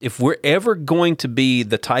If we're ever going to be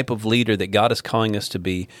the type of leader that God is calling us to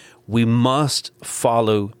be, we must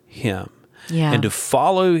follow Him. Yeah. And to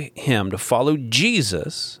follow Him, to follow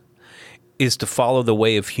Jesus, is to follow the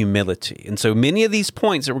way of humility. And so many of these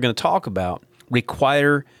points that we're going to talk about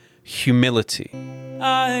require humility.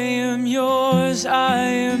 I am yours, I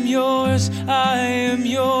am yours, I am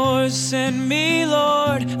yours, send me,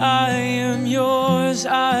 Lord. I am yours,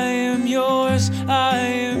 I am yours, I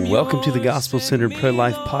am yours. Welcome to the Gospel-Centered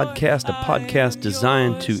Pro-Life Podcast, a podcast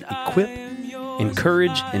designed to equip,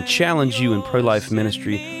 encourage, and challenge you in pro-life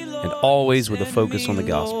ministry, and always with a focus on the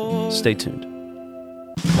gospel. Stay tuned.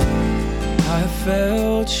 I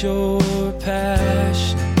felt your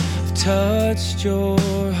passion, I've touched your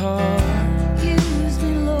heart. Use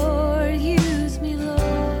me, Lord, use me,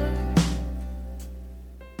 Lord.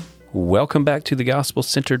 Welcome back to the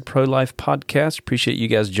Gospel-Centered Pro-Life Podcast. Appreciate you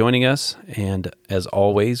guys joining us. And as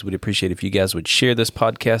always, we'd appreciate if you guys would share this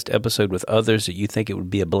podcast episode with others that you think it would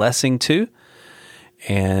be a blessing to.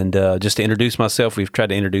 And just to introduce myself, we've tried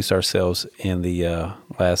to introduce ourselves in the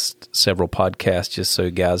last several podcasts, just so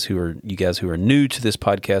you guys who are new to this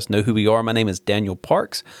podcast know who we are. My name is Daniel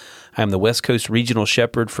Parks. I'm the West Coast Regional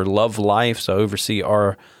Shepherd for Love Life, so I oversee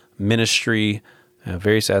our ministry,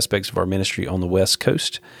 various aspects of our ministry on the West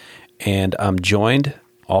Coast. And I'm joined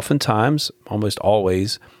oftentimes, almost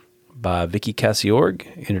always, by Vicki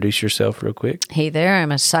Cassiorg. Introduce yourself real quick. Hey there,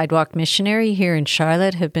 I'm a sidewalk missionary here in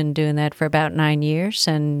Charlotte. Have been doing that for about 9 years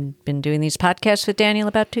and been doing these podcasts with Daniel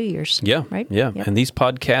about 2 years. Yeah, right? Yeah, yep. And these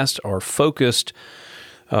podcasts are focused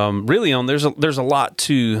really on, there's a lot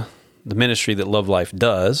to the ministry that Love Life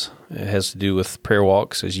does. It has to do with prayer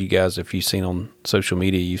walks. As you guys, if you've seen on social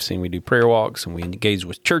media, you've seen we do prayer walks and we engage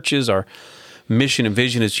with churches. Our mission and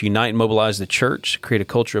vision is to unite and mobilize the church, create a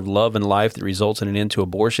culture of love and life that results in an end to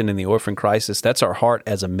abortion and the orphan crisis. That's our heart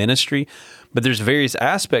as a ministry. But there's various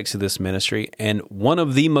aspects of this ministry, and one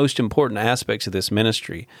of the most important aspects of this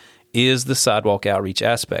ministry is the sidewalk outreach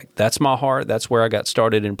aspect. That's my heart. That's where I got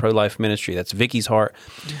started in pro-life ministry. That's Vicki's heart.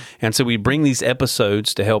 And so we bring these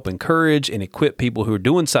episodes to help encourage and equip people who are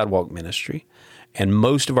doing sidewalk ministry. And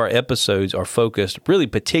most of our episodes are focused really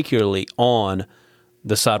particularly on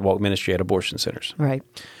the sidewalk ministry at abortion centers. Right.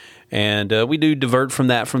 And we do divert from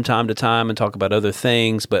that from time to time and talk about other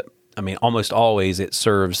things, but I mean, almost always it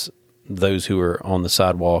serves those who are on the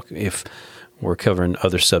sidewalk if we're covering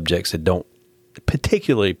other subjects that don't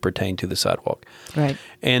particularly pertain to the sidewalk. Right.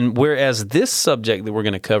 And whereas this subject that we're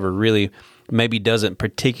going to cover really maybe doesn't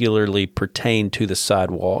particularly pertain to the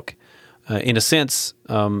sidewalk, in a sense,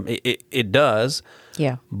 it does.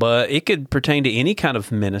 Yeah. But it could pertain to any kind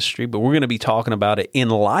of ministry, but we're going to be talking about it in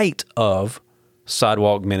light of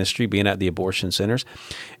sidewalk ministry being at the abortion centers.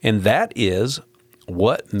 And that is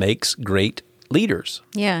what makes great leaders.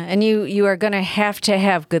 Yeah, and you are going to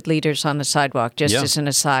have good leaders on the sidewalk. Just as an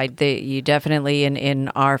aside, you definitely in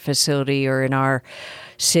our facility or in our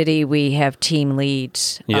city, we have team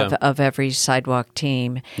leads of every sidewalk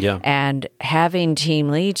team. Yeah. And having team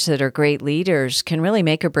leads that are great leaders can really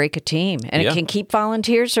make or break a team. And it can keep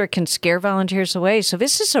volunteers or it can scare volunteers away. So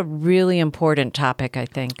this is a really important topic, I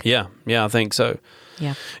think. Yeah, I think so.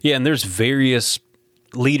 Yeah. Yeah, and there's various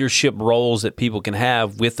leadership roles that people can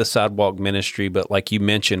have with the sidewalk ministry, but like you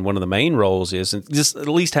mentioned, one of the main roles is, and just at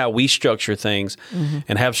least how we structure things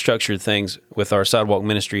and have structured things with our sidewalk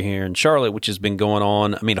ministry here in Charlotte, which has been going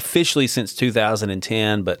on, I mean, officially since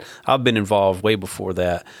 2010, but I've been involved way before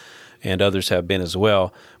that, and others have been as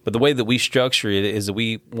well. But the way that we structure it is that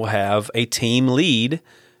we will have a team lead.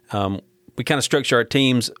 We kind of structure our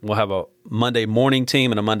teams. We'll have a Monday morning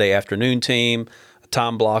team and a Monday afternoon team,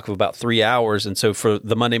 time block of about 3 hours. And so for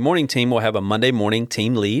the Monday morning team, we'll have a Monday morning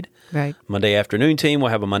team lead. Right. Monday afternoon team,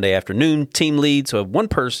 we'll have a Monday afternoon team lead. So one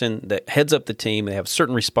person that heads up the team, they have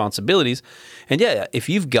certain responsibilities. And if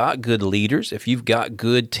you've got good leaders, if you've got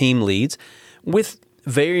good team leads with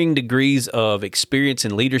varying degrees of experience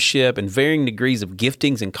in leadership and varying degrees of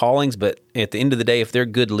giftings and callings, but at the end of the day, if they're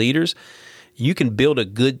good leaders, you can build a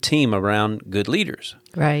good team around good leaders.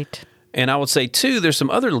 Right. And I would say, too, there's some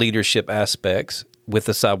other leadership aspects with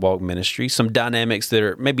the sidewalk ministry, some dynamics that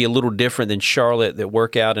are maybe a little different than Charlotte that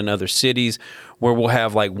work out in other cities, where we'll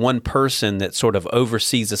have like one person that sort of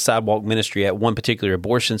oversees the sidewalk ministry at one particular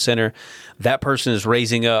abortion center. That person is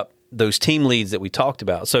raising up those team leads that we talked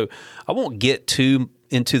about. So I won't get too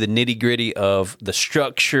into the nitty-gritty of the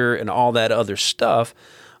structure and all that other stuff,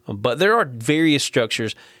 but there are various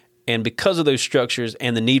structures. And because of those structures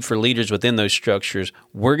and the need for leaders within those structures,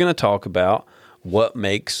 we're going to talk about what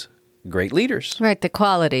makes great leaders. Right, the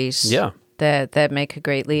qualities that make a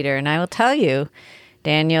great leader. And I will tell you,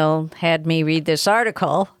 Daniel had me read this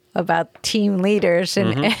article about team leaders,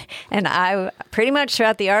 and and I pretty much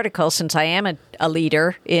throughout the article, since I am a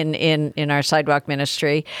leader in our sidewalk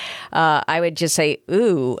ministry, I would just say,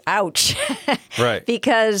 "Ooh, ouch," Right?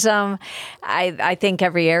 Because I think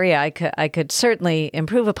every area I could certainly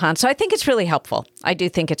improve upon. So I think it's really helpful. I do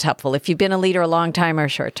think it's helpful if you've been a leader a long time or a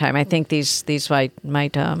short time. I think these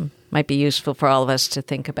might be useful for all of us to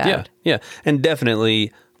think about. Yeah, and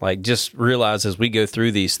definitely. Like, just realize as we go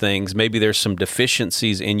through these things, maybe there's some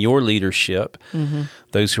deficiencies in your leadership,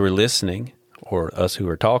 those who are listening or us who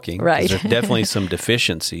are talking. 'Cause Right. there's definitely some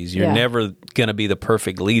deficiencies. You're Yeah. never going to be the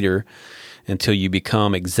perfect leader until you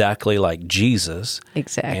become exactly like Jesus.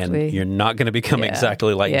 Exactly. And you're not going to become Yeah.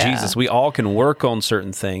 exactly like Yeah. Jesus. We all can work on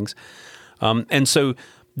certain things. And so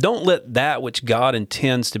don't let that which God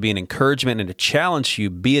intends to be an encouragement and to challenge you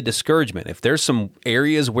be a discouragement. If there's some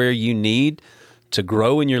areas where you need to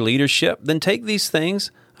grow in your leadership, then take these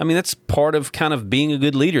things. I mean, that's part of kind of being a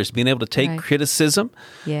good leader, is being able to take Right. criticism,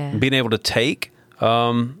 Yeah. being able to take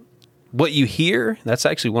what you hear. That's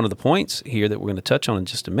actually one of the points here that we're going to touch on in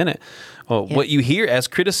just a minute. What you hear as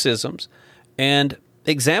criticisms, and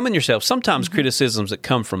examine yourself. Sometimes criticisms that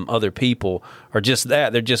come from other people are just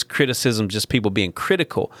that. They're just criticisms, just people being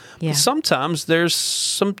critical. Yeah. But sometimes there's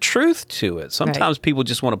some truth to it. Sometimes people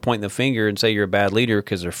just want to point the finger and say you're a bad leader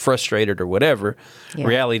because they're frustrated or whatever. Yeah.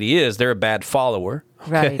 Reality is they're a bad follower.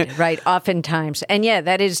 Right. Oftentimes. And yeah,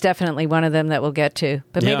 that is definitely one of them that we'll get to.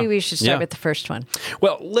 But maybe Yeah. we should start Yeah. with the first one.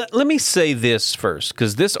 Well, let me say this first,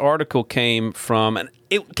 because this article came from, and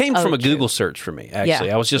it came from a true. Google search for me, actually.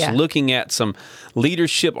 Yeah, I was just yeah. looking at some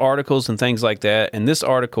leadership articles and things like that, and this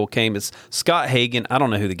article came, it's Scott Hagen. I don't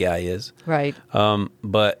know who the guy is, Right.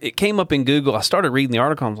 but it came up in Google. I started reading the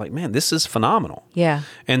article. I was like, man, this is phenomenal. Yeah.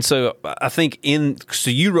 And so I think so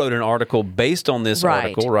you wrote an article based on this Right,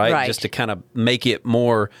 article, right? right. Just to kind of make it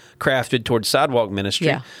more crafted towards sidewalk ministry.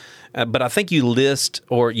 Yeah. But I think you list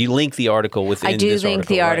or you link the article within I do this link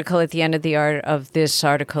the right? article at the end of of this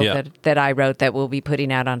article Yeah. that I wrote that we'll be putting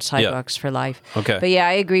out on Sidewalks for Life. Okay. But yeah,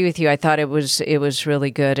 I agree with you. I thought it was really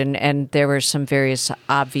good, and there were some various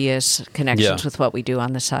obvious connections Yeah. with what we do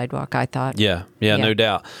on the sidewalk, I thought. Yeah, Yeah. no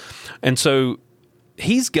doubt. And so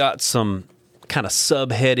he's got some kind of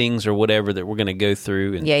subheadings or whatever that we're going to go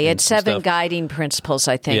through. And, Yeah, he and had some 7 stuff. guiding principles,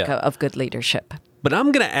 I think, Yeah. of good leadership. But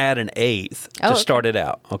I'm going to add an 8th to okay. start it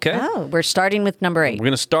out, okay? Oh, we're starting with number 8. We're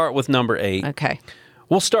going to start with number 8. Okay.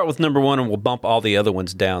 We'll start with number 1 and we'll bump all the other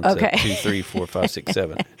ones down to Okay. 2, 3, 4, 5, 6,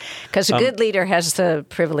 7. Because a good leader has the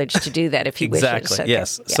privilege to do that if he Exactly. wishes. Okay.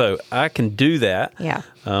 Yes. Yeah. So I can do that. Yeah.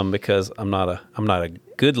 Because I'm not a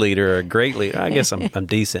good leader or a great leader. I guess I'm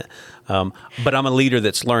decent. But I'm a leader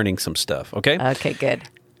that's learning some stuff. Okay. Okay, good.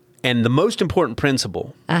 And the most important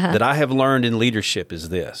principle that I have learned in leadership is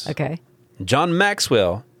this. Okay. John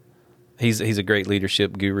Maxwell, he's a great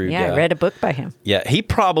leadership guru Yeah, guy. I read a book by him. Yeah, he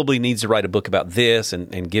probably needs to write a book about this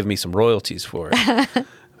and give me some royalties for it.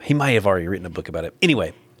 He might have already written a book about it.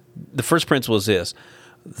 Anyway, the first principle is this: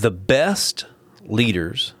 the best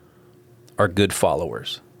leaders are good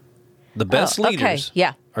followers. The best Oh, okay. leaders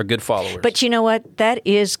Yeah. are good followers. But you know what? That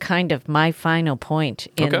is kind of my final point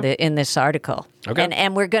in Okay. in this article. Okay.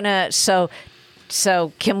 And we're gonna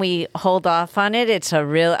so can we hold off on it? It's a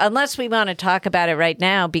real unless we want to talk about it right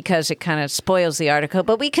now because it kind of spoils the article.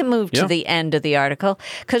 But we can move Yeah. to the end of the article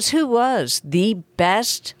because who was the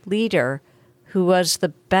best leader? Who was the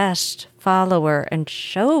best follower and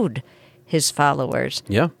showed his followers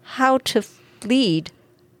yeah. how to lead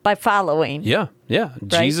by following? Yeah.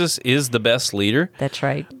 Jesus is the best leader. That's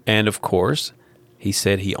right. And of course, he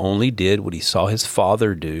said he only did what he saw his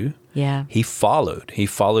father do. Yeah. He followed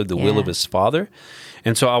the will Yeah. of his father.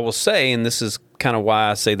 And so I will say, and this is kind of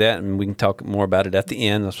why I say that, and we can talk more about it at the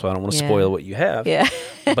end. That's why I don't want to Yeah. spoil what you have. Yeah.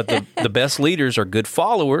 But the best leaders are good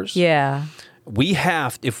followers. Yeah. We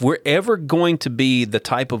have, if we're ever going to be the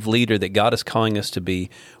type of leader that God is calling us to be,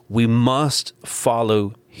 we must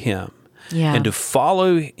follow him. Yeah. And to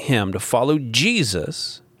follow him, to follow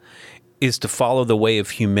Jesus, is to follow the way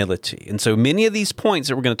of humility. And so many of these points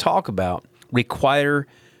that we're going to talk about require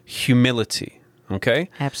humility, okay?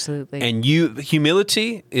 Absolutely. And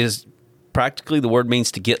humility is practically, the word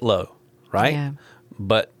means to get low, right? Yeah.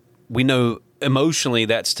 But we know emotionally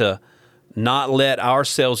that's to not let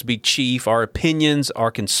ourselves be chief, our opinions,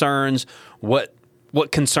 our concerns, what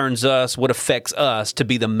concerns us, what affects us to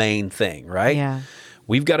be the main thing, right? Yeah.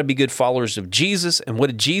 We've got to be good followers of Jesus. And what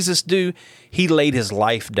did Jesus do? He laid his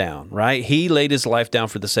life down, right? He laid his life down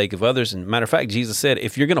for the sake of others. And matter of fact, Jesus said,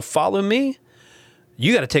 if you're going to follow me,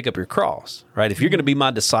 you got to take up your cross, right? If you're going to be my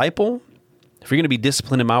disciple, if you're going to be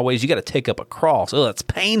disciplined in my ways, you got to take up a cross. Oh, that's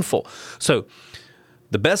painful. So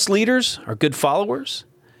the best leaders are good followers.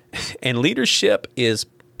 And leadership is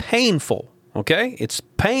painful, okay? It's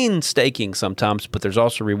painstaking sometimes, but there's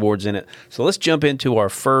also rewards in it. So let's jump into our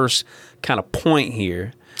first kind of point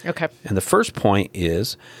here. Okay. And the first point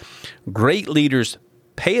is great leaders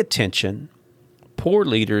pay attention, poor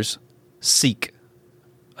leaders seek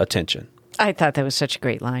attention. I thought that was such a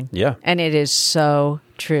great line. Yeah. And it is so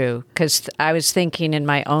true, because I was thinking in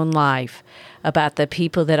my own life about the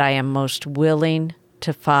people that I am most willing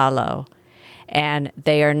to follow, and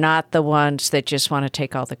they are not the ones that just want to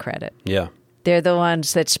take all the credit. Yeah. They're the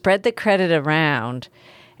ones that spread the credit around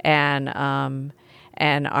and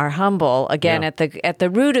are humble. Again, Yeah. at the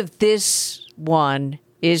root of this one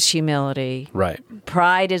is humility. Right.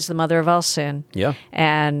 Pride is the mother of all sin. Yeah.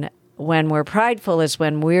 And when we're prideful is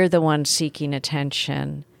when we're the ones seeking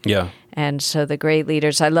attention. Yeah. And so the great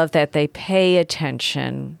leaders, I love that they pay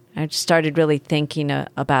attention. I started really thinking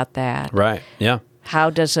about that. Right. Yeah. How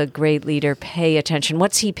does a great leader pay attention?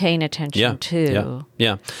 What's he paying attention to?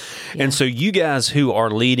 Yeah. And so you guys who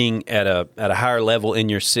are leading at a higher level in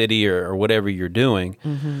your city or whatever you're doing,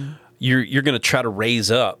 you're going to try to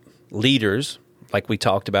raise up leaders, like we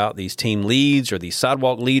talked about, these team leads or these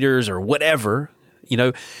sidewalk leaders or whatever,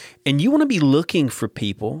 and you want to be looking for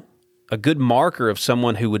people. A good marker of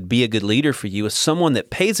someone who would be a good leader for you is someone that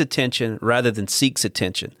pays attention rather than seeks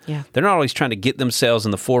attention. Yeah. They're not always trying to get themselves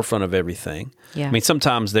in the forefront of everything. Yeah. I mean,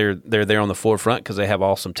 sometimes they're there on the forefront because they have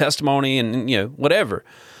awesome testimony and whatever.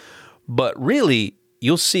 But really,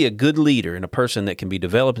 you'll see a good leader and a person that can be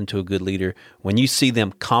developed into a good leader when you see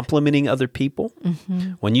them complimenting other people,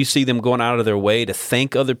 when you see them going out of their way to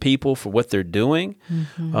thank other people for what they're doing.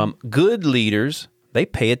 Good leaders, they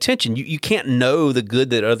pay attention. You can't know the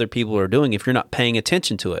good that other people are doing if you're not paying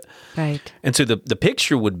attention to it. Right. And so the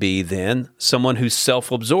picture would be then someone who's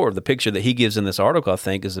self-absorbed. The picture that he gives in this article, I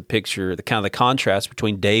think, is a picture, the kind of the contrast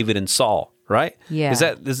between David and Saul, right? Yeah. Is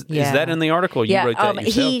that in the article? You wrote that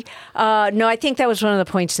yourself? No, I think that was one of the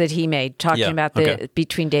points that he made, talking about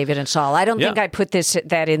between David and Saul. I don't think I put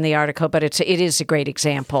that in the article, but it is a great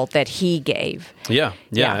example that he gave. Yeah,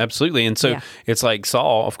 absolutely. And so it's like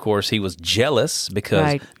Saul, of course, he was jealous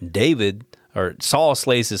because Saul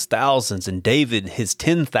slays his thousands and David his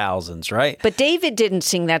 10,000s, right? But David didn't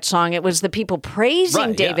sing that song. It was the people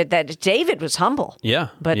praising David that David was humble. Yeah.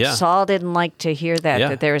 But Saul didn't like to hear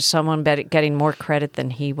that there was someone getting more credit than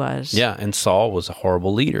he was. Yeah, and Saul was a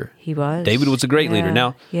horrible leader. He was. David was a great leader.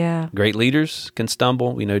 Now, yeah. Great leaders can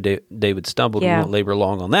stumble. We know David stumbled. Yeah. We won't labor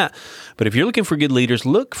long on that. But if you're looking for good leaders,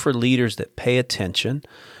 look for leaders that pay attention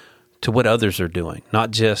to what others are doing,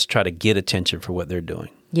 not just try to get attention for what they're doing.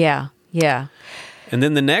 Yeah. Yeah. And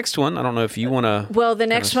then the next one, I don't know if you want to... Well, the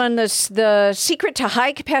next one, the secret to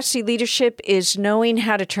high-capacity leadership is knowing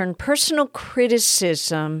how to turn personal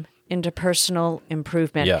criticism into personal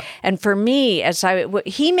improvement. Yeah. And for me,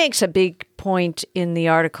 he makes a big point in the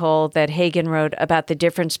article that Hagen wrote about the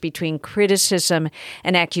difference between criticism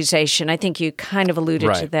and accusation. I think you kind of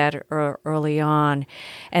alluded to that early on,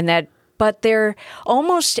 but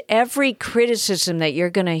almost every criticism that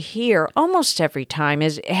you're going to hear, almost every time,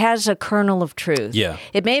 has a kernel of truth. Yeah.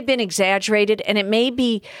 It may have been exaggerated, and it may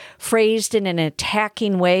be phrased in an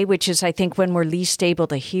attacking way, which is, I think, when we're least able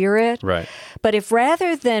to hear it. Right. But if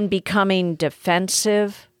rather than becoming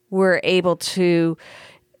defensive, we're able to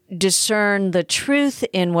discern the truth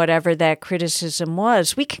in whatever that criticism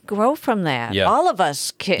was, we can grow from that. Yeah. All of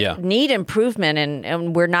us need improvement,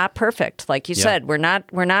 and we're not perfect. Like you said, we're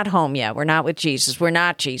not home yet. We're not with Jesus. We're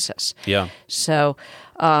not Jesus. Yeah. So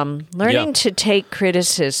learning to take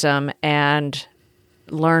criticism and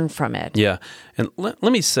learn from it. Yeah. And let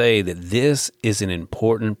me say that this is an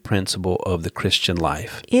important principle of the Christian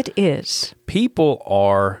life. It is. People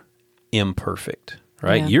are imperfect,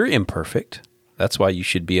 right? Yeah. You're imperfect. That's why you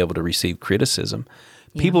should be able to receive criticism.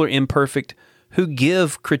 People are imperfect who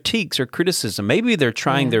give critiques or criticism. Maybe they're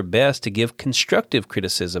trying their best to give constructive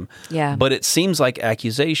criticism, but it seems like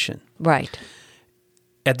accusation. Right.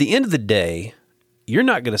 At the end of the day, you're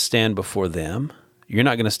not going to stand before them. You're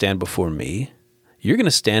not going to stand before me. You're going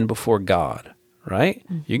to stand before God, right?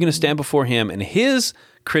 Mm-hmm. You're going to stand before Him, and His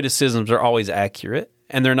criticisms are always accurate,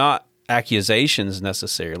 and they're not accusations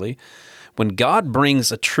necessarily. When God brings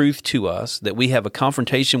a truth to us, that we have a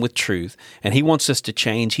confrontation with truth, and He wants us to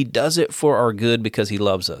change, He does it for our good because He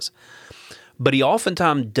loves us. But He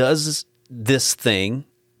oftentimes does this thing,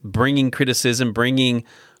 bringing criticism, bringing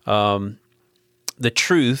the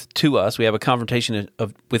truth to us. We have a confrontation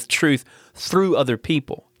with truth through other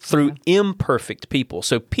people, through imperfect people.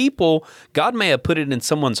 So God may have put it in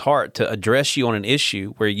someone's heart to address you on an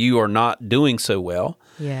issue where you are not doing so well,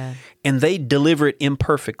 and they deliver it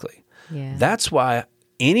imperfectly. Yeah. That's why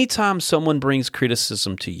anytime someone brings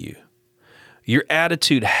criticism to you, your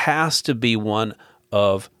attitude has to be one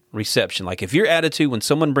of reception. Like if your attitude when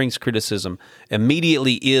someone brings criticism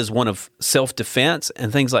immediately is one of self-defense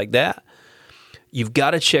and things like that, you've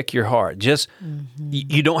got to check your heart. Just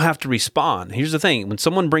you don't have to respond. Here's the thing. When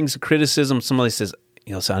someone brings a criticism, somebody says,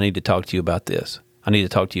 so I need to talk to you about this. I need to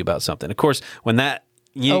talk to you about something. Of course, when that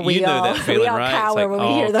you know that feeling, we all right? cower when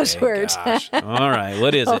we hear those words. Gosh. All right,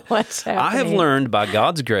 what is it? What's happening? I have learned by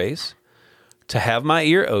God's grace to have my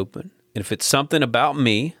ear open, and if it's something about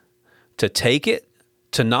me, to take it,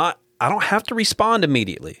 I don't have to respond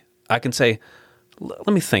immediately. I can say, let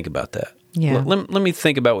me think about that. Yeah. Let me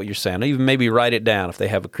think about what you're saying. Even maybe write it down if they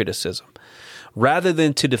have a criticism, rather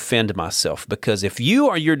than to defend myself. Because if you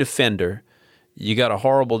are your defender, you got a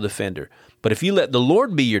horrible defender. But if you let the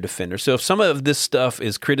Lord be your defender, so if some of this stuff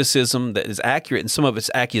is criticism that is accurate and some of it's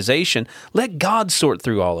accusation, let God sort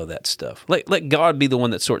through all of that stuff. Let God be the one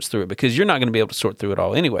that sorts through it, because you're not going to be able to sort through it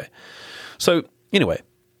all anyway. So anyway,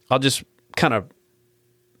 I'll just kind of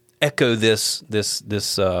echo this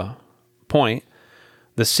point.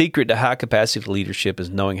 The secret to high capacity leadership is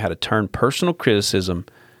knowing how to turn personal criticism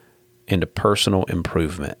into personal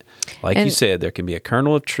improvement. Like you said, there can be a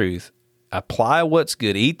kernel of truth. Apply what's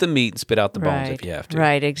good. Eat the meat and spit out the bones if you have to.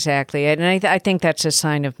 Right, exactly. And I think that's a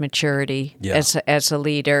sign of maturity as a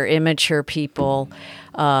leader. Immature people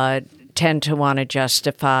tend to want to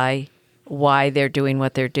justify why they're doing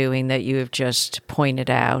what they're doing that you have just pointed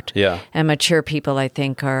out. Yeah. And mature people, I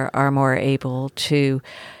think, are more able to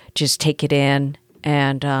just take it in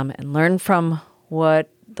and learn from what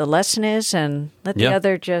the lesson is and let the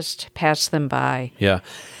other just pass them by. Yeah.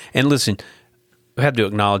 And listen, we have to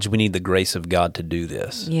acknowledge we need the grace of God to do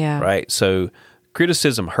this. Yeah. Right? So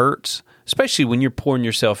criticism hurts, especially when you're pouring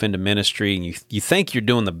yourself into ministry and you think you're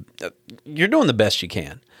doing the best you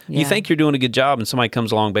can. Yeah. You think you're doing a good job, and somebody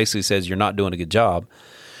comes along and basically says you're not doing a good job.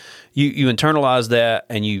 You internalize that,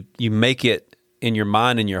 and you make it in your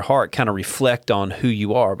mind and your heart kind of reflect on who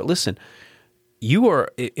you are. But listen,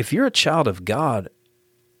 if you're a child of God,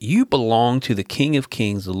 you belong to the King of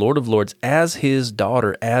Kings, the Lord of Lords, as his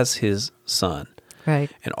daughter, as his son.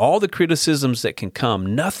 Right. And all the criticisms that can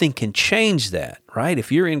come, nothing can change that, right?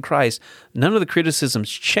 If you're in Christ, none of the criticisms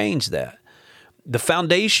change that. The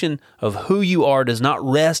foundation of who you are does not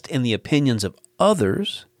rest in the opinions of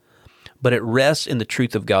others, but it rests in the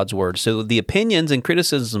truth of God's word. So the opinions and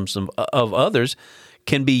criticisms of others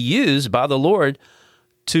can be used by the Lord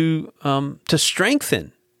to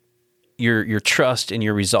strengthen your trust and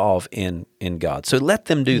your resolve in God. So let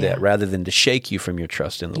them do that rather than to shake you from your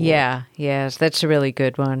trust in the Lord. Yeah, yes, that's a really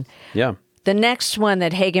good one. Yeah. The next one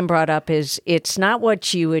that Hagin brought up is it's not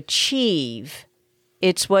what you achieve,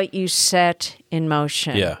 it's what you set in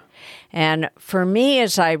motion. Yeah. And for me,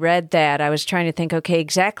 as I read that, I was trying to think, okay,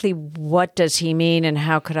 exactly what does he mean and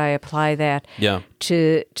how could I apply that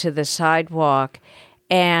to the sidewalk?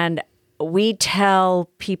 And we tell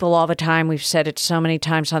people all the time, we've said it so many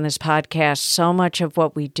times on this podcast, so much of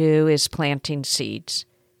what we do is planting seeds.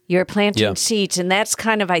 You're planting seeds, and that's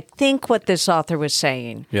kind of, I think, what this author was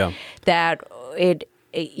saying. Yeah. That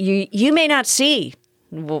you may not see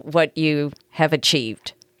what you have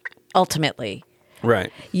achieved, ultimately.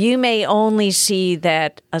 Right. You may only see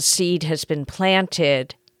that a seed has been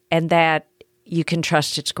planted and that you can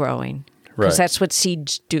trust it's growing. Because that's what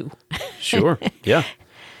seeds do. Sure. Yeah.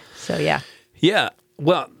 So, yeah. Yeah.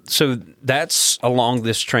 Well, so that's along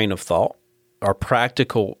this train of thought, our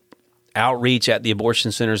practical outreach at the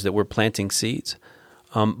abortion centers that we're planting seeds.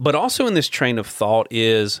 But also in this train of thought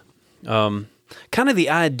is kind of the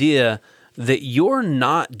idea that you're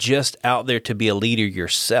not just out there to be a leader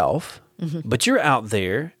yourself, but you're out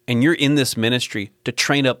there and you're in this ministry to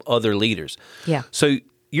train up other leaders. Yeah. So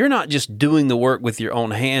you're not just doing the work with your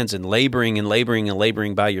own hands and laboring and laboring and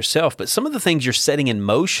laboring by yourself, but some of the things you're setting in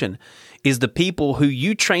motion is the people who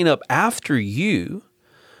you train up after you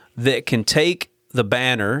that can take the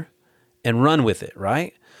banner and run with it,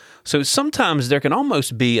 right? So sometimes there can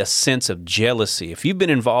almost be a sense of jealousy. If you've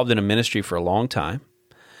been involved in a ministry for a long time,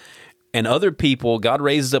 and other people, God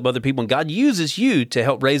raises up other people, and God uses you to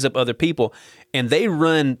help raise up other people, and they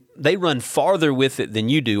run farther with it than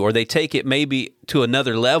you do, or they take it maybe to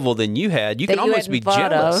another level than you had. You can almost be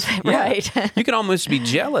jealous. Right. You can almost be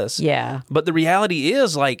jealous. Yeah. But the reality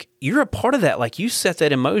is, like, you're a part of that. Like, you set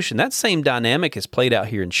that in motion. That same dynamic is played out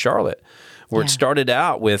here in Charlotte, where it started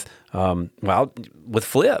out with, with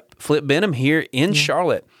Flip Benham here in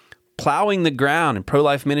Charlotte, plowing the ground in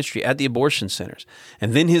pro-life ministry at the abortion centers.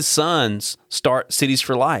 And then his sons start Cities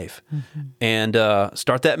for Life and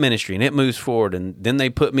start that ministry, and it moves forward. And then they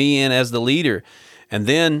put me in as the leader. And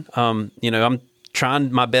then, I'm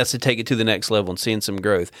trying my best to take it to the next level and seeing some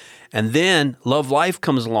growth. And then Love Life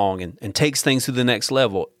comes along and takes things to the next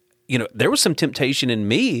level. You know, there was some temptation in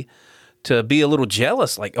me to be a little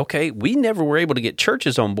jealous, like, okay, we never were able to get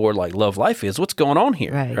churches on board like Love Life is. What's going on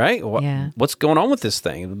here, right? What's going on with this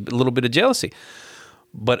thing? A little bit of jealousy.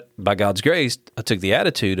 But by God's grace, I took the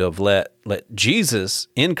attitude of let Jesus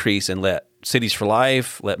increase and let Cities for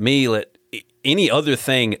Life, let any other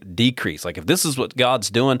thing decrease. Like if this is what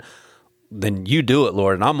God's doing, then you do it,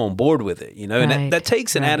 Lord, and I'm on board with it, you know? And that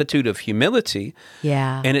takes an attitude of humility.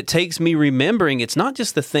 Yeah. And it takes me remembering it's not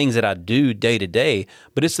just the things that I do day to day,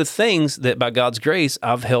 but it's the things that by God's grace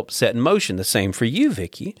I've helped set in motion. The same for you,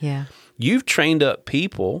 Vicki. Yeah. You've trained up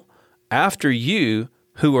people after you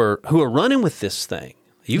who are running with this thing.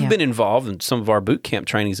 You've been involved in some of our boot camp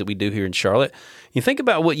trainings that we do here in Charlotte. You think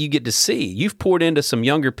about what you get to see. You've poured into some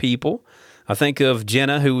younger people. I think of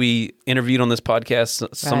Jenna, who we interviewed on this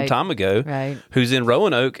podcast some time ago, who's in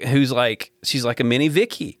Roanoke, she's like a mini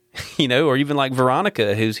Vicky, you know, or even like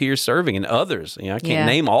Veronica, who's here serving, and others. You know, I can't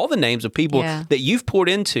name all the names of people that you've poured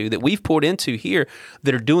into, that we've poured into here,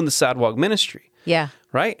 that are doing the sidewalk ministry. Yeah.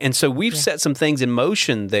 Right? And so we've set some things in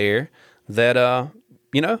motion there that,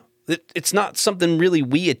 you know, it's not something really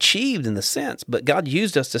we achieved in the sense, but God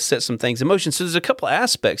used us to set some things in motion. So there's a couple of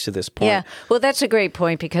aspects to this point. Yeah, well, that's a great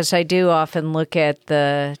point, because I do often look at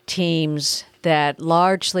the teams that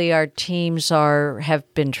largely our teams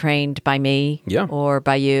have been trained by me or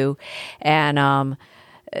by you. And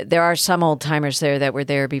there are some old timers there that were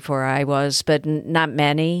there before I was, but not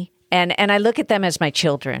many. And I look at them as my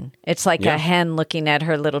children. It's like a hen looking at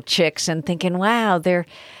her little chicks and thinking, wow, they're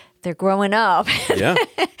growing up. Yeah.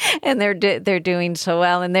 And they're doing so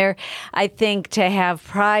well. And I think to have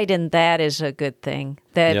pride in that is a good thing.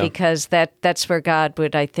 Because that's where God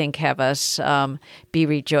would, I think, have us be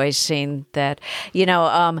rejoicing that, you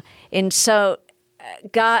know, and so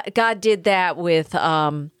God did that with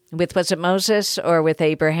was it Moses or with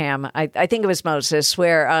Abraham? I think it was Moses,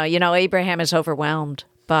 where you know, Abraham is overwhelmed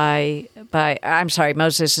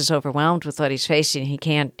Moses is overwhelmed with what he's facing. He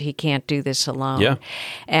can't do this alone. Yeah.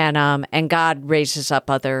 And God raises up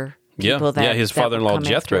other people that his father-in-law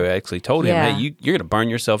Jethro actually told him, hey, you're going to burn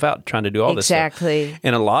yourself out trying to do all this stuff. Exactly.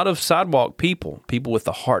 And a lot of sidewalk people with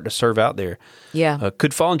the heart to serve out there,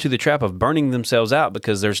 could fall into the trap of burning themselves out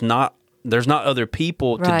because there's not other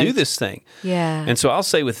people to do this thing. Yeah. And so I'll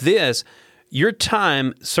say with this, your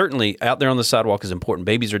time certainly out there on the sidewalk is important.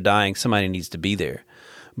 Babies are dying. Somebody needs to be there.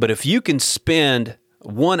 But if you can spend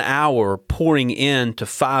 1 hour pouring into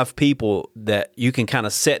 5 people that you can kind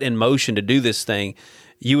of set in motion to do this thing,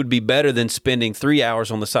 you would be better than spending 3 hours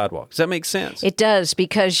on the sidewalk. Does that make sense? It does,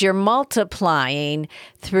 because you're multiplying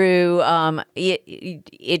through,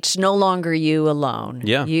 it's no longer you alone.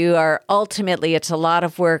 Yeah. You are ultimately, it's a lot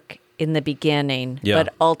of work in the beginning,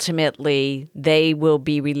 but ultimately they will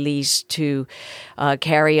be released to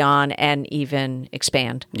carry on and even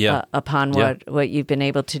expand upon what you've been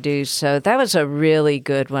able to do. So that was a really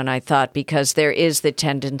good one, I thought, because there is the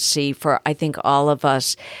tendency for, I think, all of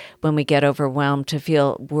us when we get overwhelmed to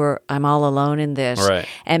feel I'm all alone in this. Right.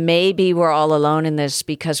 And maybe we're all alone in this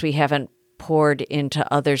because we haven't poured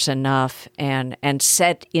into others enough and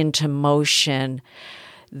set into motion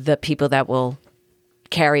the people that will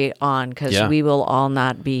carry on, because we will all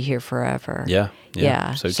not be here forever. Yeah.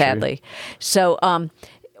 So sadly. True. So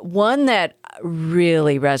one that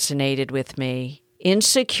really resonated with me,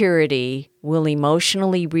 insecurity will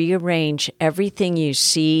emotionally rearrange everything you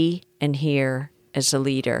see and hear as a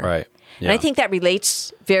leader. Right. Yeah. And I think that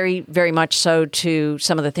relates very, very much so to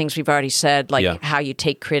some of the things we've already said, like how you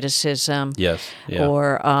take criticism,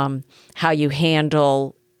 or how you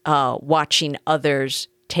handle watching others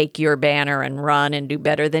take your banner and run and do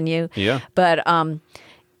better than you. Yeah. But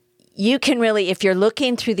you can really, if you're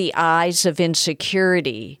looking through the eyes of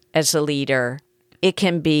insecurity as a leader, it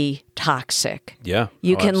can be toxic. Yeah.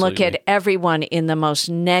 You can look at everyone in the most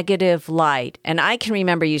negative light. And I can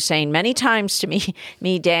remember you saying many times to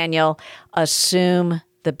me, Daniel, assume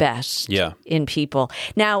the best in people.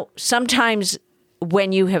 Now, sometimes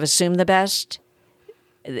when you have assumed the best,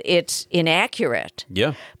 it's inaccurate.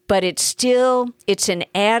 Yeah. But it's an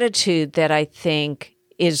attitude that I think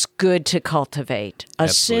is good to cultivate.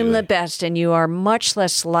 Assume the best, and you are much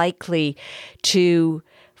less likely to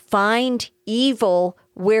find evil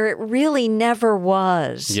where it really never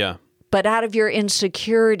was. Yeah. But out of your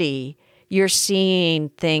insecurity, you're seeing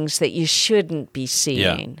things that you shouldn't be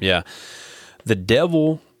seeing. Yeah. The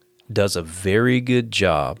devil does a very good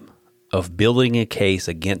job of building a case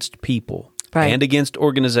against people and against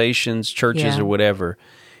organizations, churches, or whatever,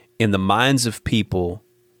 in the minds of people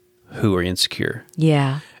who are insecure.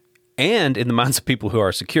 Yeah. and in the minds of people who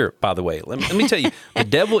are secure, by the way. Let me tell you, the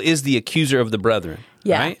devil is the accuser of the brethren,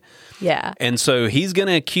 right? Yeah. And so he's going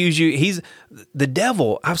to accuse you. The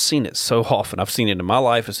devil, I've seen it so often. I've seen it in my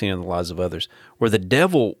life. I've seen it in the lives of others, where the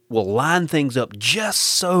devil will line things up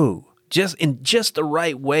just in the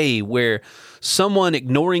right way, where someone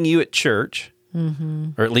ignoring you at church,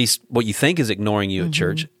 or at least what you think is ignoring you at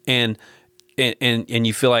church, and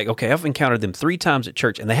you feel like, okay, I've encountered them 3 times at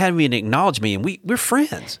church, and they haven't even acknowledged me, and we're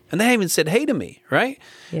friends, and they haven't even said hey to me, right?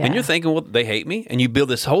 Yeah. And you're thinking, well, they hate me, and you build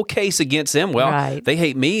this whole case against them. Well, they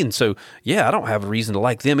hate me, and so, I don't have a reason to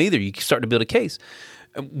like them either. You start to build a case.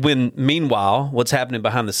 When meanwhile, what's happening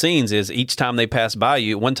behind the scenes is each time they pass by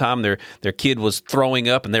you, one time their kid was throwing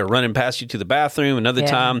up and they were running past you to the bathroom. Another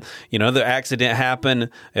time, the accident happened.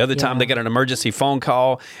 The other time they got an emergency phone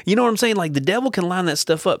call. You know what I'm saying? Like the devil can line that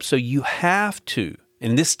stuff up. So you have to,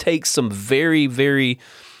 and this takes some very, very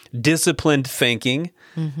disciplined thinking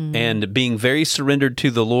and being very surrendered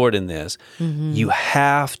to the Lord in this. You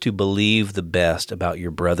have to believe the best about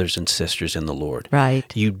your brothers and sisters in the Lord.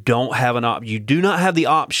 Right. You don't have you do not have the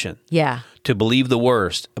option to believe the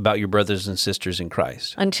worst about your brothers and sisters in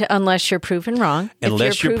Christ. Unless you're proven wrong.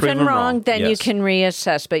 Unless you're proven wrong, then you can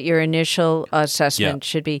reassess, but your initial assessment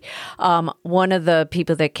should be. One of the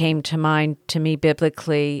people that came to mind to me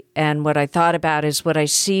biblically, and what I thought about is what I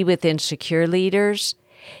see with insecure leaders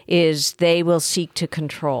is they will seek to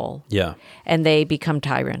control. Yeah. And they become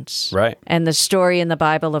tyrants. Right. And the story in the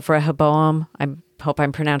Bible of Rehoboam, I hope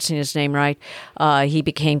I'm pronouncing his name right, he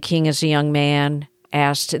became king as a young man,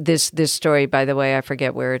 asked, this story, by the way, I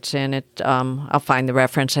forget where it's in. I'll find the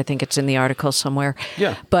reference. I think it's in the article somewhere.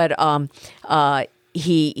 Yeah. But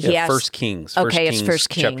he asked... 1 Kings. It's 1 Kings.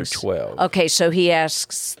 Chapter 12. Okay, so he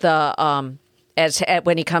asks the...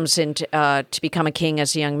 when he comes in to become a king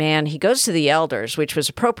as a young man, he goes to the elders, which was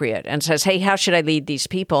appropriate, and says, hey, how should I lead these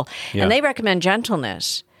people? Yeah. And they recommend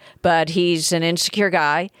gentleness. But he's an insecure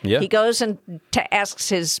guy. Yeah. He goes and asks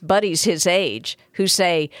his buddies his age, who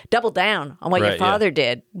say, double down on what your father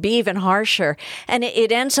did. Be even harsher. And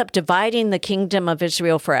it ends up dividing the kingdom of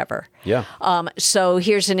Israel forever. Yeah. So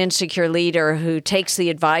here's an insecure leader who takes the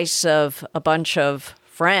advice of a bunch of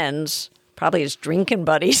friends, probably his drinking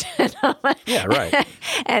buddies. Yeah, right.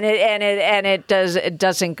 and it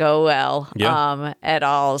doesn't go well at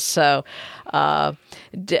all. So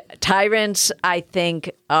tyrants, I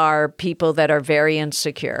think, are people that are very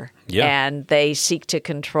insecure, and they seek to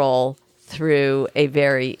control through a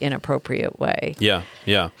very inappropriate way. Yeah.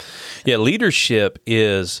 Leadership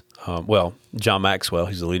is John Maxwell,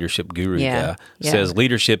 who's a leadership guru guy, says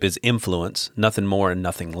leadership is influence, nothing more and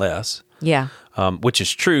nothing less. Yeah. Which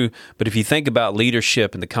is true, but if you think about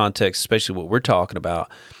leadership in the context, especially what we're talking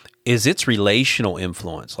about, is its relational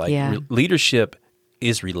influence. Leadership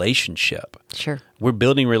is relationship. Sure. We're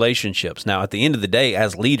building relationships. Now, at the end of the day,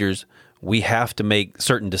 as leaders, we have to make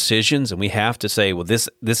certain decisions, and we have to say, well, this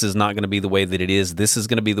is not going to be the way that it is. This is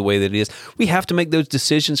going to be the way that it is. We have to make those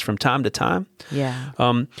decisions from time to time. Yeah.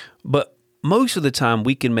 But most of the time,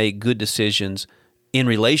 we can make good decisions in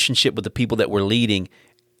relationship with the people that we're leading,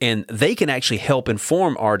 and they can actually help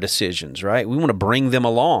inform our decisions, right? We want to bring them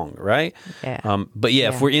along, right? Yeah. But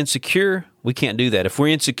if we're insecure, we can't do that. If we're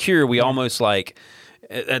insecure, we almost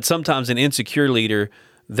sometimes an insecure leader,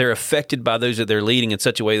 they're affected by those that they're leading in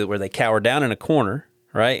such a way that where they cower down in a corner,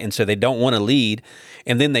 right? And so they don't want to lead.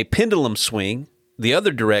 And then they pendulum swing the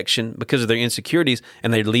other direction because of their insecurities,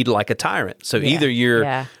 and they lead like a tyrant. So either you're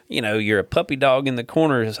a puppy dog in the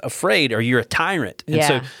corner afraid, or you're a tyrant. And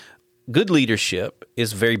so good leadership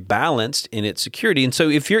is very balanced in its security. And so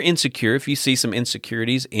if you're insecure, if you see some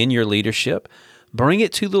insecurities in your leadership, bring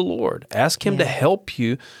it to the Lord. Ask Him to help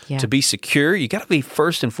you to be secure. You got to be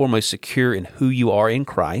first and foremost secure in who you are in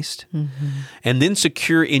Christ, and then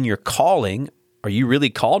secure in your calling. Are you really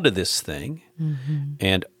called to this thing?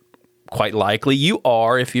 And quite likely you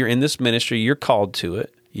are. If you're in this ministry, you're called to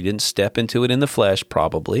it. You didn't step into it in the flesh,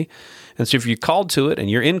 probably. And so if you're called to it and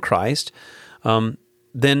you're in Christ,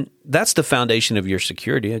 then that's the foundation of your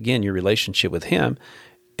security. Again, your relationship with Him.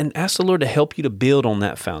 And ask the Lord to help you to build on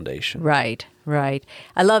that foundation. Right.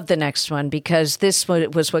 I love the next one because this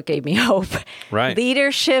was what gave me hope. Right.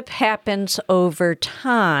 Leadership happens over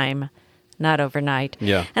time, not overnight.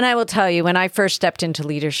 Yeah. And I will tell you, when I first stepped into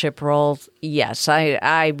leadership roles, yes,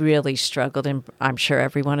 I really struggled in, I'm sure,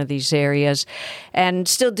 every one of these areas, and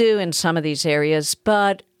still do in some of these areas.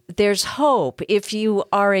 But there's hope. If you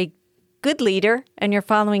are a good leader and you're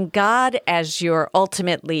following God as your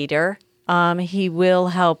ultimate leader, He will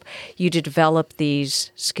help you to develop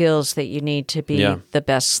these skills that you need to be the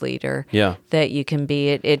best leader that you can be.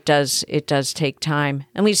 It does take time,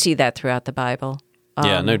 and we see that throughout the Bible.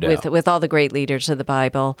 No doubt. With all the great leaders of the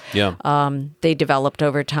Bible. Yeah. They developed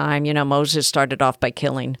over time. Moses started off by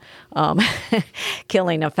killing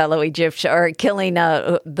a fellow Egyptian, or killing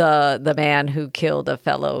the man who killed a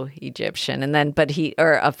fellow Egyptian, and then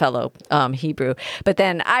a fellow Hebrew. But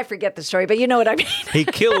then I forget the story, but you know what I mean. He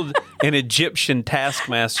killed an Egyptian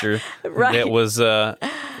taskmaster that was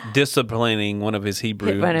disciplining one of his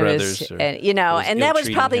Hebrew brothers. And that was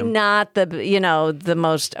probably not the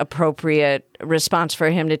most appropriate response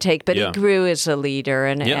for him to take, but he grew as a leader,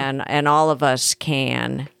 and all of us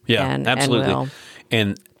can. Yeah, and absolutely. And will.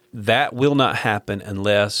 And that will not happen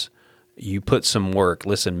unless you put some work.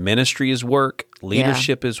 Listen, ministry is work,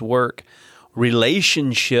 leadership is work,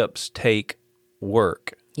 relationships take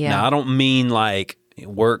work. Yeah. Now, I don't mean like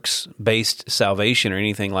works-based salvation or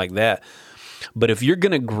anything like that. But if you're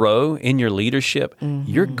going to grow in your leadership,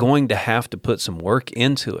 you're going to have to put some work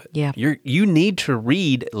into it. Yeah. You need to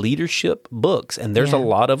read leadership books, and there's a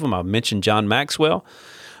lot of them. I mentioned John Maxwell.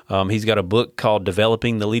 He's got a book called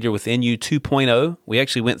Developing the Leader Within You 2.0. We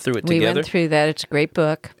actually went through it together. We went through that. It's a great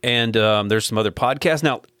book. And there's some other podcasts.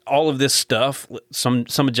 Now, all of this stuff, some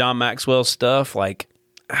of John Maxwell's stuff, like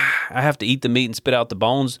I have to eat the meat and spit out the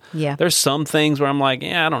bones. Yeah. There's some things where I'm like,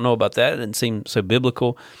 I don't know about that. It didn't seem so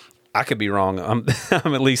biblical. I could be wrong. I'm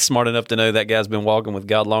at least smart enough to know that guy's been walking with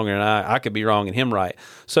God longer than I could be wrong and him right.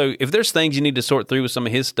 So if there's things you need to sort through with some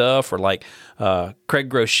of his stuff, or like Craig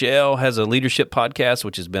Groeschel has a leadership podcast,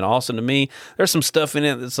 which has been awesome to me. There's some stuff in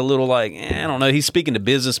it that's a little like, I don't know. He's speaking to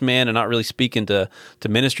businessmen and not really speaking to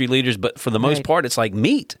ministry leaders. But for the most part, it's like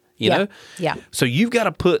meat. You know? Yeah. So you've got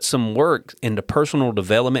to put some work into personal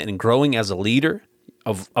development and growing as a leader.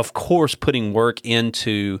 Of course, putting work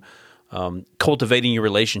into cultivating your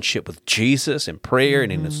relationship with Jesus and prayer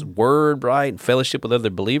and in His Word, right, and fellowship with other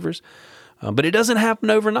believers. But it doesn't happen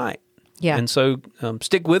overnight. Yeah. And so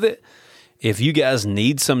stick with it. If you guys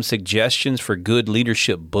need some suggestions for good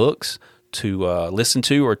leadership books to listen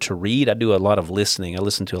to or to read, I do a lot of listening. I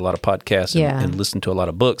listen to a lot of podcasts and listen to a lot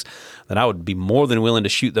of books. Then I would be more than willing to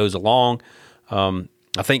shoot those along.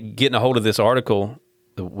 I think getting a hold of this article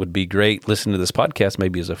would be great. Listening to this podcast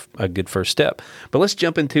maybe is a good first step. But let's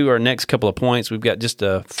jump into our next couple of points. We've got just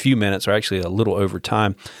a few minutes, or actually a little over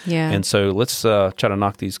time. Yeah. And so let's try to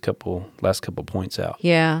knock these last couple points out.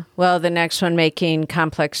 Yeah. Well, the next one, making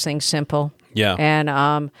complex things simple. Yeah.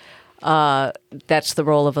 And that's the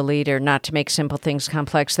role of a leader, not to make simple things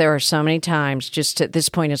complex. There are so many times, just at this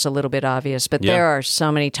point it's a little bit obvious, but there are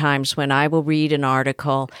so many times when I will read an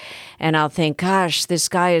article and I'll think, gosh, this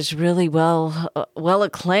guy is really well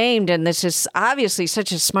acclaimed, and this is obviously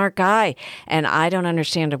such a smart guy, and I don't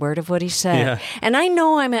understand a word of what he said. Yeah. And I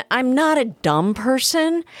know I'm not a dumb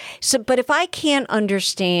person, but if I can't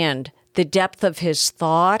understand the depth of his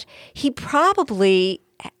thought, he probably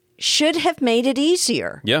should have made it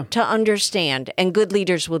easier to understand, and good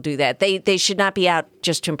leaders will do that. They should not be out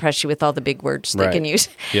just to impress you with all the big words they can use.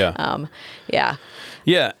 Yeah.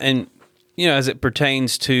 Yeah, and as it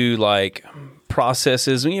pertains to like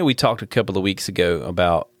processes, we talked a couple of weeks ago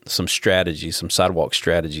about some strategies, some sidewalk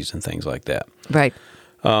strategies and things like that. Right.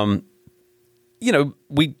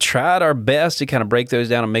 We tried our best to kind of break those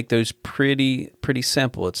down and make those pretty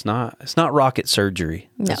simple. It's not rocket surgery,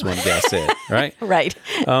 as one guy said, right? Right.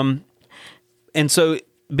 And so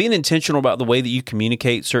being intentional about the way that you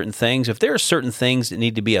communicate certain things, if there are certain things that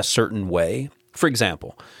need to be a certain way, for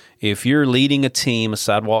example, if you're leading a team, a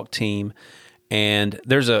sidewalk team, and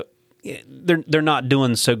they're not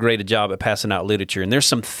doing so great a job at passing out literature, and there's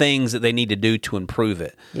some things that they need to do to improve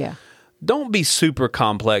it. Yeah. Don't be super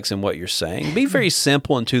complex in what you're saying. Be very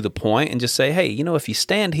simple and to the point, and just say, hey, if you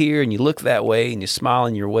stand here and you look that way and you smile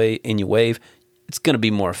and you wave, it's going to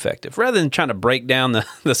be more effective. Rather than trying to break down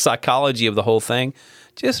the psychology of the whole thing,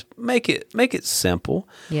 just make it simple.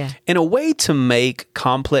 Yeah. And a way to make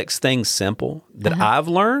complex things simple that I've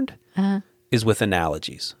learned is with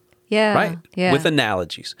analogies. Yeah. Right? Yeah. With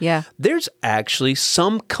analogies. Yeah. There's actually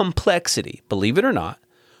some complexity, believe it or not,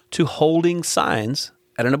 to holding signs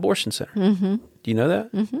at an abortion center. Mm-hmm. Do you know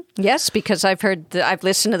that? Mm-hmm. Yes, because I've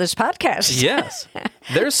listened to this podcast. Yes.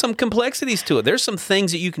 There's some complexities to it. There's some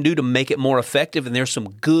things that you can do to make it more effective, and there's some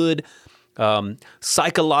good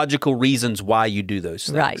psychological reasons why you do those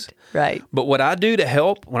things. Right. But what I do to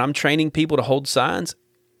help when I'm training people to hold signs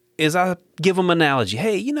is I give them an analogy.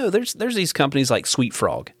 Hey, there's these companies like Sweet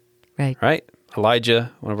Frog. Right?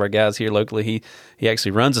 Elijah, one of our guys here locally, he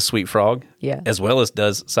actually runs a Sweet Frog, as well as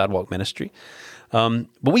does sidewalk ministry. But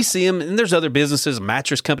we see them, and there's other businesses,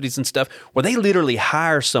 mattress companies and stuff, where they literally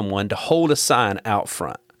hire someone to hold a sign out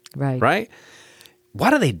front. Right. Right? why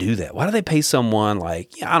do they do that? Why do they pay someone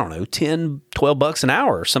like, I don't know, $10, $12 an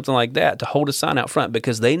hour or something like that to hold a sign out front?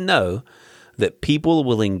 Because they know that people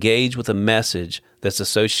will engage with a message that's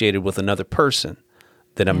associated with another person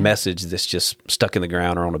than a message that's just stuck in the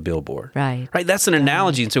ground or on a billboard. Right. That's an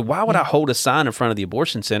analogy. And so why would I hold a sign in front of the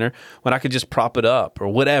abortion center when I could just prop it up or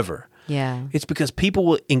whatever? Yeah. It's because people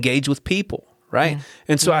will engage with people, right? Yeah.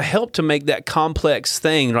 And so I help to make that complex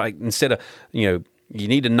thing, right? Instead of, you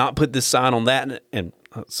need to not put this sign on that. And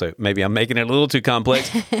so maybe I'm making it a little too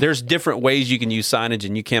complex. There's different ways you can use signage,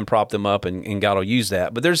 and you can prop them up, and God will use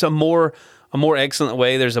that. But there's a more excellent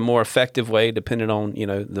way. There's a more effective way, depending on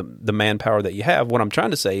the manpower that you have. What I'm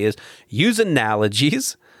trying to say is use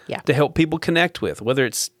analogies to help people connect with, whether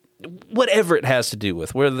it's whatever it has to do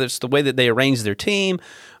with, whether it's the way that they arrange their team,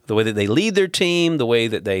 the way that they lead their team, the way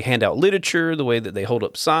that they hand out literature, the way that they hold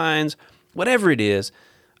up signs, whatever it is.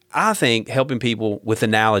 I think helping people with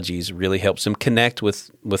analogies really helps them connect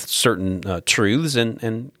with certain truths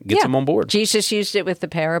and gets them on board. Jesus used it with the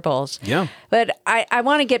parables. Yeah. But I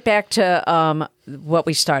want to get back to what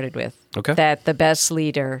we started with. Okay. That the best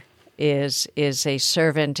leader is a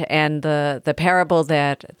servant, and the parable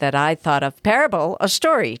that I thought of, a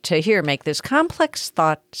story to hear make this complex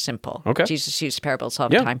thought simple. Okay. Jesus used parables all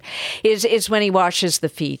the time. Is when he washes the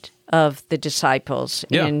feet of the disciples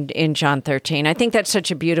in John 13. I think that's such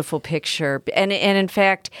a beautiful picture. And in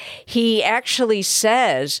fact, he actually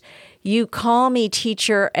says, "You call me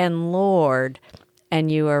teacher and Lord, and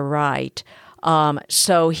you are right."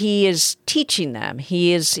 So he is teaching them.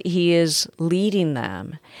 He is leading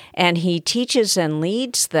them. And he teaches and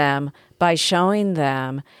leads them by showing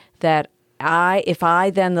them that if I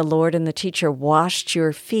then, the Lord and the teacher, washed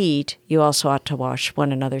your feet, you also ought to wash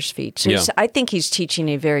one another's feet. So I think he's teaching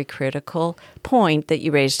a very critical point that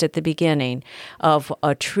you raised at the beginning of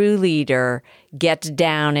a true leader gets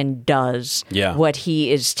down and does what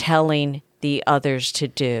he is telling the others to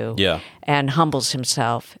do, and humbles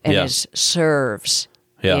himself and serves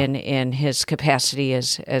in his capacity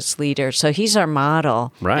as leader. So he's our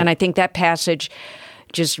model. Right. And I think that passage,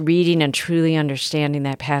 just reading and truly understanding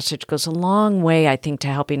that passage, goes a long way, I think, to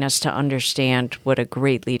helping us to understand what a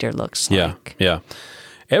great leader looks like. Yeah.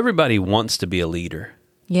 Everybody wants to be a leader.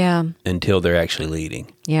 Yeah. Until they're actually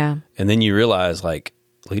leading. Yeah. And then you realize,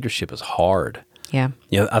 leadership is hard. Yeah.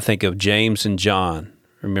 I think of James and John.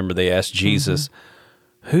 Remember, they asked Jesus,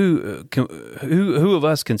 who of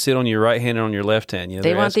us can sit on your right hand and on your left hand?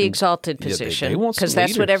 They want the exalted position, because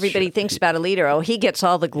that's what everybody thinks about a leader. Oh, he gets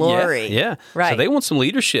all the glory. Yeah. Right. So they want some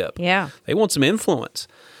leadership. Yeah. They want some influence.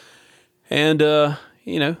 And, the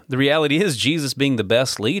reality is, Jesus being the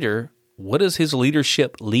best leader, what does his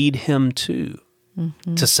leadership lead him to?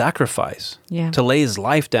 Mm-hmm. To sacrifice, to lay his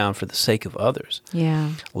life down for the sake of others.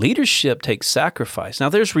 Yeah. Leadership takes sacrifice. Now,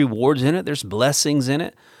 there's rewards in it, there's blessings in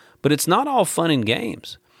it, but it's not all fun and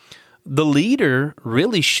games. The leader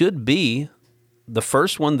really should be the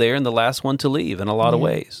first one there and the last one to leave in a lot of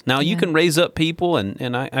ways. Now, you can raise up people,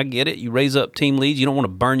 and I get it. You raise up team leads. You don't want to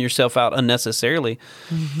burn yourself out unnecessarily.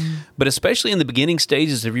 Mm-hmm. But especially in the beginning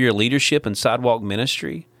stages of your leadership and sidewalk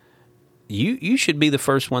ministry, you should be the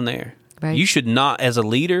first one there. Right. You should not, as a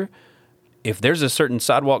leader, if there's a certain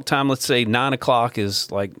sidewalk time, let's say 9 o'clock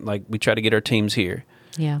is like we try to get our teams here.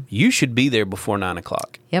 Yeah. You should be there before 9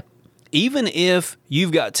 o'clock. Yep. Even if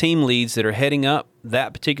you've got team leads that are heading up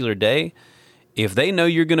that particular day, if they know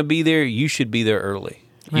you're going to be there, you should be there early.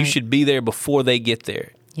 Right. You should be there before they get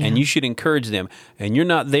there. Yeah. And you should encourage them. And you're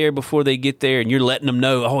not there before they get there, and you're letting them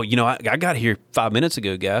know, I got here 5 minutes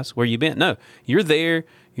ago, guys. Where you been? No, you're there.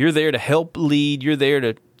 You're there to help lead. You're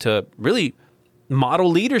there to really model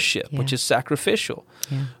leadership, which is sacrificial.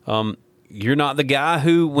 Yeah. You're not the guy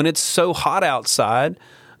who, when it's so hot outside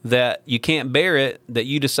that you can't bear it, that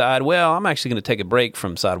you decide, well, I'm actually going to take a break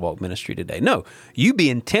from sidewalk ministry today. No, you be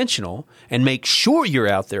intentional and make sure you're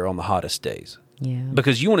out there on the hottest days. Yeah.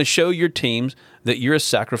 Because you want to show your teams that you're a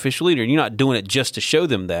sacrificial leader. And you're not doing it just to show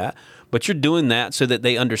them that, but you're doing that so that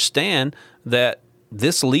they understand that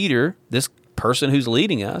this leader, this person who's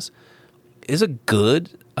leading us, is a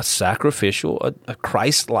sacrificial, a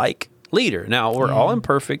Christ-like leader. Now, we're all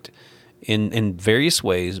imperfect in various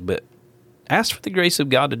ways, but ask for the grace of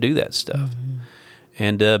God to do that stuff. Mm-hmm.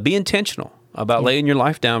 And be intentional about laying your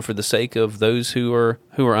life down for the sake of those who are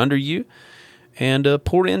under you, and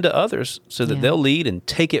pour into others so that they'll lead and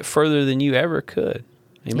take it further than you ever could.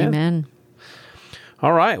 Amen? Amen.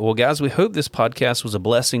 All right. Well, guys, we hope this podcast was a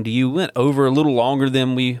blessing to you. We went over a little longer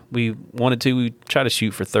than we wanted to. We try to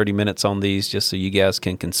shoot for 30 minutes on these just so you guys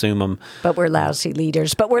can consume them. But we're lousy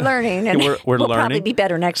leaders. But we're learning. And we're we'll learning. Probably be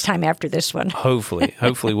better next time after this one. Hopefully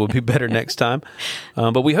we'll be better next time.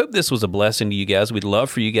 But we hope this was a blessing to you guys. We'd love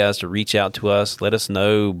for you guys to reach out to us. Let us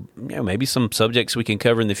know, maybe some subjects we can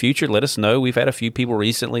cover in the future. Let us know. We've had a few people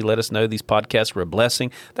recently let us know these podcasts were a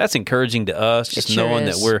blessing. That's encouraging to us, just knowing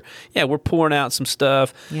that we're pouring out some stuff.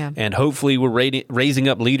 And hopefully we're raising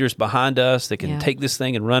up leaders behind us that can take this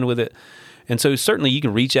thing and run with it. And so certainly you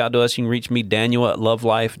can reach out to us. You can reach me, Daniel, at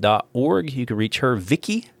lovelife.org. You can reach her,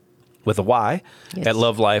 Vicky, with a Y, at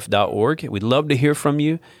lovelife.org. We'd love to hear from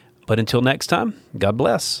you. But until next time, God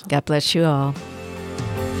bless. God bless you all.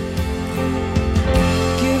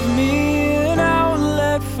 Give me an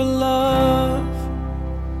outlet for love.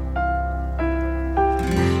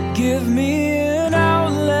 Give me an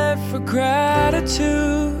outlet for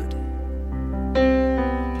gratitude.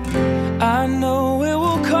 I know it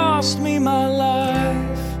will cost me my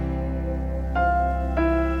life,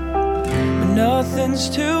 but nothing's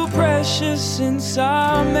too precious since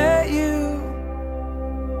I met you.